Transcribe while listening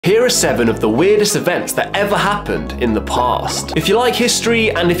Here are 7 of the weirdest events that ever happened in the past. If you like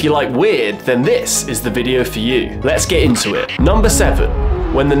history and if you like weird, then this is the video for you. Let's get into it. Number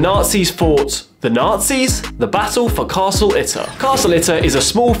 7. When the Nazis fought the Nazis? The battle for Castle Itter. Castle Itter is a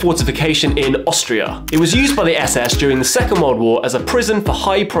small fortification in Austria. It was used by the SS during the Second World War as a prison for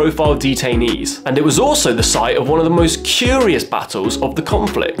high-profile detainees, and it was also the site of one of the most curious battles of the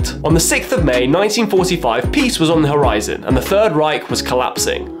conflict. On the 6th of May 1945, peace was on the horizon, and the Third Reich was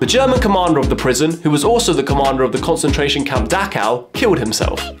collapsing. The German commander of the prison, who was also the commander of the concentration camp Dachau, killed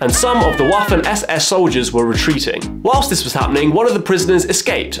himself, and some of the Waffen SS soldiers were retreating. Whilst this was happening, one of the prisoners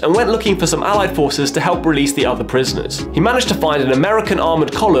escaped and went looking for some Allied forces to help release the other prisoners. He managed to find an American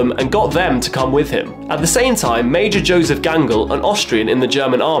armoured column and got them to come with him. At the same time, Major Joseph Gangl, an Austrian in the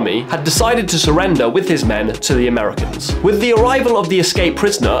German army, had decided to surrender with his men to the Americans. With the arrival of the escaped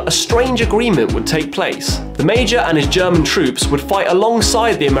prisoner, a strange agreement would take place. The Major and his German troops would fight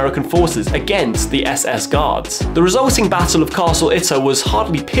alongside the American forces against the SS guards. The resulting Battle of Castle Itter was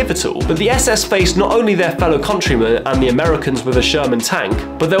hardly pivotal, but the SS faced not only their fellow countrymen and the Americans with a Sherman tank,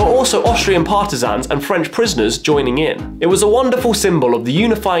 but there were also Austrian partisans and French prisoners joining in. It was a wonderful symbol of the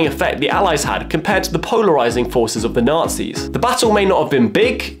unifying effect the Allies had compared to the polarizing forces of the Nazis. The battle may not have been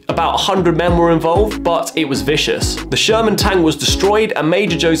big, about 100 men were involved, but it was vicious. The Sherman tank was destroyed and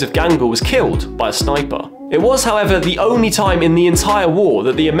Major Joseph Gangl was killed by a sniper. It was, however, the only time in the entire war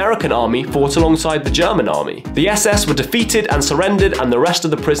that the American army fought alongside the German army. The SS were defeated and surrendered, and the rest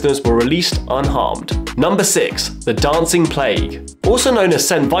of the prisoners were released unharmed. Number 6. The Dancing Plague. Also known as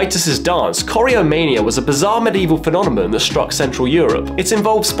St. Vitus's dance, choreomania was a bizarre medieval phenomenon that struck Central Europe. It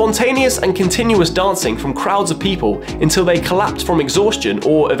involved spontaneous and continuous dancing from crowds of people until they collapsed from exhaustion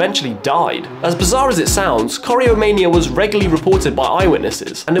or eventually died. As bizarre as it sounds, choreomania was regularly reported by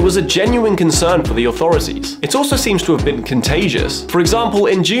eyewitnesses, and it was a genuine concern for the authorities. It also seems to have been contagious. For example,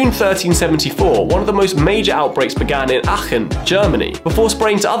 in June 1374, one of the most major outbreaks began in Aachen, Germany, before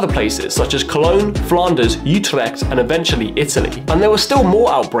spreading to other places such as Cologne, Flanders, Utrecht, and eventually Italy. And there were still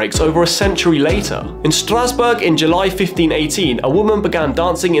more outbreaks over a century later. In Strasbourg in July 1518, a woman began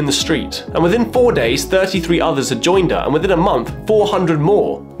dancing in the street, and within 4 days, 33 others had joined her, and within a month, 400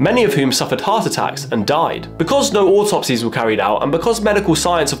 more, many of whom suffered heart attacks and died. Because no autopsies were carried out, and because medical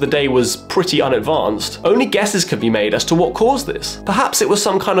science of the day was pretty unadvanced, only guesses could be made as to what caused this. Perhaps it was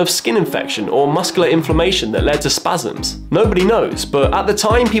some kind of skin infection or muscular inflammation that led to spasms. Nobody knows, but at the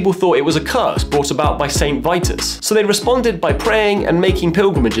time people thought it was a curse brought about by St. Vitus, so they responded by praying and making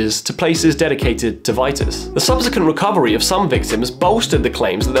pilgrimages to places dedicated to Vitus. The subsequent recovery of some victims bolstered the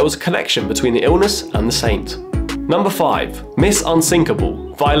claims that there was a connection between the illness and the saint. Number 5. Miss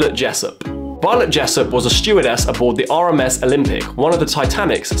Unsinkable, Violet Jessop. Violet Jessop was a stewardess aboard the RMS Olympic, one of the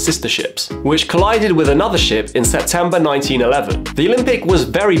Titanic's sister ships, which collided with another ship in September 1911. The Olympic was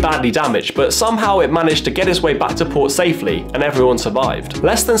very badly damaged, but somehow it managed to get its way back to port safely, and everyone survived.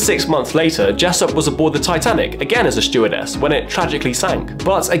 Less than 6 months later, Jessop was aboard the Titanic, again as a stewardess, when it tragically sank.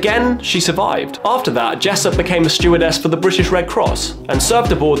 But again, she survived. After that, Jessop became a stewardess for the British Red Cross, and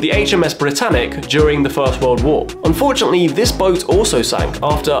served aboard the HMS Britannic during the First World War. Unfortunately, this boat also sank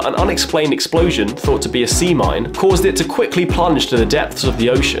after an unexplained explosion thought to be a sea mine caused it to quickly plunge to the depths of the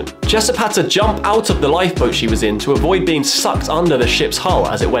ocean. Jessop had to jump out of the lifeboat she was in to avoid being sucked under the ship's hull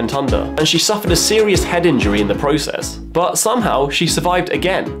as it went under, and she suffered a serious head injury in the process. But somehow she survived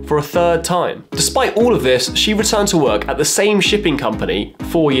again for a 3rd time. Despite all of this, she returned to work at the same shipping company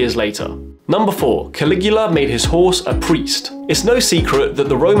 4 years later. Number 4. Caligula made his horse a priest. It's no secret that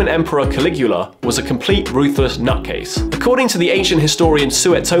the Roman Emperor Caligula was a complete ruthless nutcase. According to the ancient historian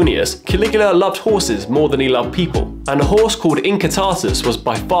Suetonius, Caligula loved horses more than he loved people, and a horse called Incitatus was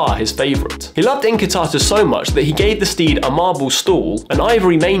by far his favourite. He loved Incitatus so much that he gave the steed a marble stall, an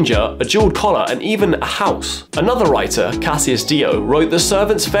ivory manger, a jewelled collar, and even a house. Another writer, Cassius Dio, wrote that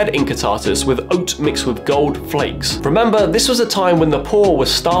servants fed Incitatus with oat mixed with gold flakes. Remember, this was a time when the poor were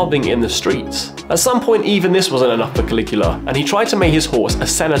starving in the streets. At some point, even this wasn't enough for Caligula, and he tried to make his horse a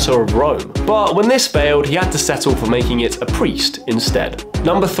senator of Rome. But when this failed, he had to settle for making it a priest instead.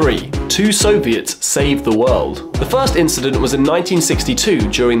 Number 3. 2 Soviets saved the world. The first incident was in 1962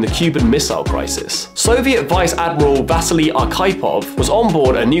 during the Cuban Missile Crisis. Soviet Vice Admiral Vasily Arkhipov was on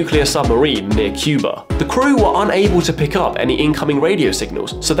board a nuclear submarine near Cuba. The crew were unable to pick up any incoming radio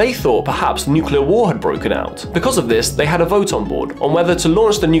signals, so they thought perhaps nuclear war had broken out. Because of this, they had a vote on board on whether to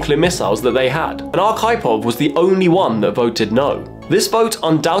launch the nuclear missiles that they had, and Arkhipov was the only one that voted no. This vote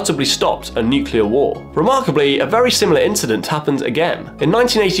undoubtedly stopped a nuclear war. Remarkably, a very similar incident happened again. In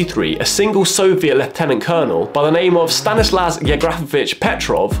 1983, a single Soviet lieutenant colonel by the name of Stanislav Yevgrafovich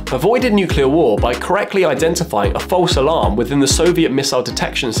Petrov avoided nuclear war by correctly identifying a false alarm within the Soviet missile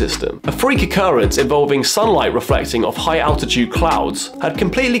detection system. A freak occurrence involving sunlight reflecting off high-altitude clouds had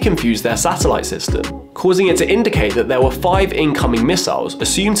completely confused their satellite system, causing it to indicate that there were 5 incoming missiles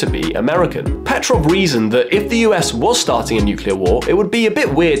assumed to be American. Petrov reasoned that if the US was starting a nuclear war, it would be a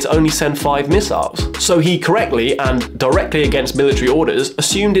bit weird to only send 5 missiles. So he correctly and directly against military orders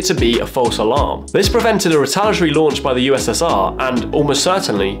assumed it to be a false alarm. This prevented a retaliatory launch by the USSR and almost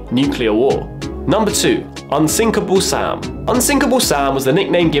certainly nuclear war. Number 2. Unsinkable Sam. Unsinkable Sam was the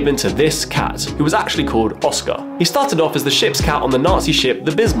nickname given to this cat, who was actually called Oscar. He started off as the ship's cat on the Nazi ship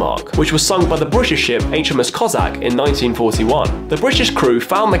the Bismarck, which was sunk by the British ship HMS Cossack in 1941. The British crew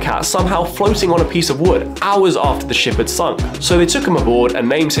found the cat somehow floating on a piece of wood hours after the ship had sunk, so they took him aboard and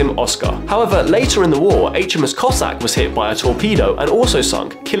named him Oscar. However, later in the war, HMS Cossack was hit by a torpedo and also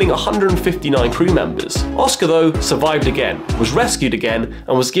sunk, killing 159 crew members. Oscar, though, survived again, was rescued again,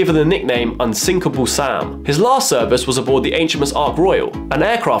 and was given the nickname Unsinkable Sam. His last service was aboard the HMS Ark Royal, an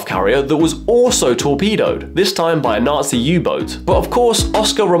aircraft carrier that was also torpedoed, this time by a Nazi U-boat. But of course,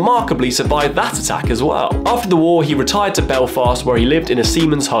 Oscar remarkably survived that attack as well. After the war, he retired to Belfast, where he lived in a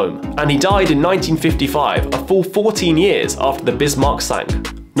seaman's home, and he died in 1955, a full 14 years after the Bismarck sank.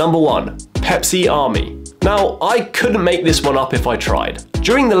 Number 1. Pepsi Army. Now, I couldn't make this one up if I tried.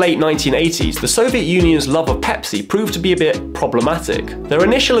 During the late 1980s, the Soviet Union's love of Pepsi proved to be a bit problematic. Their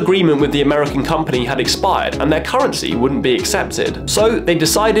initial agreement with the American company had expired and their currency wouldn't be accepted. So they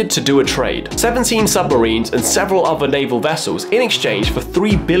decided to do a trade. 17 submarines and several other naval vessels in exchange for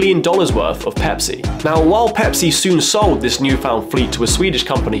 $3 billion worth of Pepsi. Now, while Pepsi soon sold this newfound fleet to a Swedish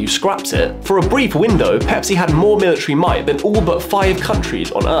company who scrapped it, for a brief window, Pepsi had more military might than all but 5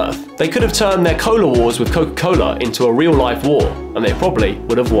 countries on Earth. They could have turned their cola wars with Coca-Cola into a real-life war, and they probably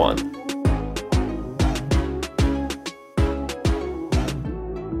would have won.